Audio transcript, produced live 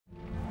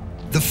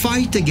The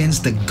fight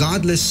against the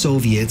godless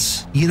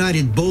Soviets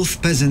united both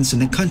peasants in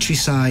the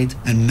countryside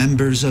and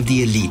members of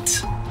the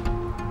elite.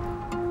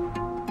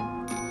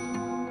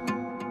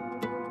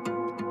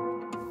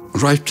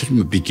 Right from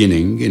the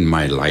beginning in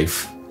my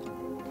life,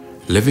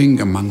 living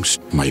amongst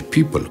my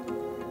people,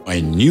 I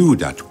knew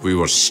that we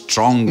were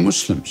strong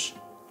Muslims,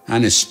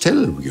 and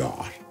still we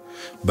are,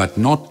 but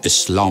not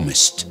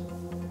Islamist,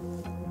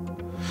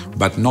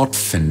 but not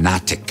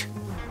fanatic.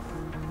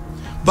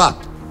 But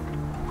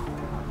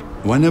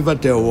whenever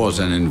there was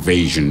an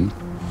invasion,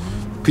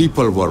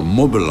 people were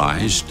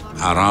mobilized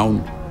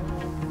around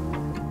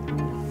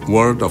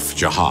word of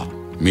Jihad,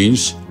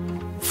 means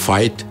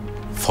fight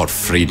for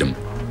freedom.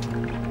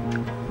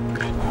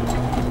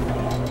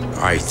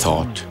 I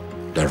thought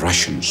the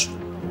Russians,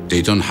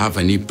 they don't have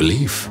any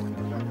belief.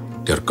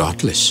 They're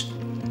godless.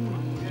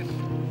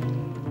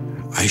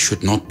 I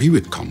should not be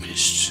with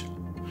communists,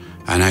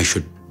 and I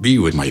should be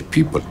with my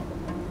people.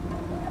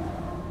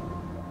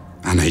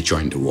 And I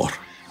joined the war.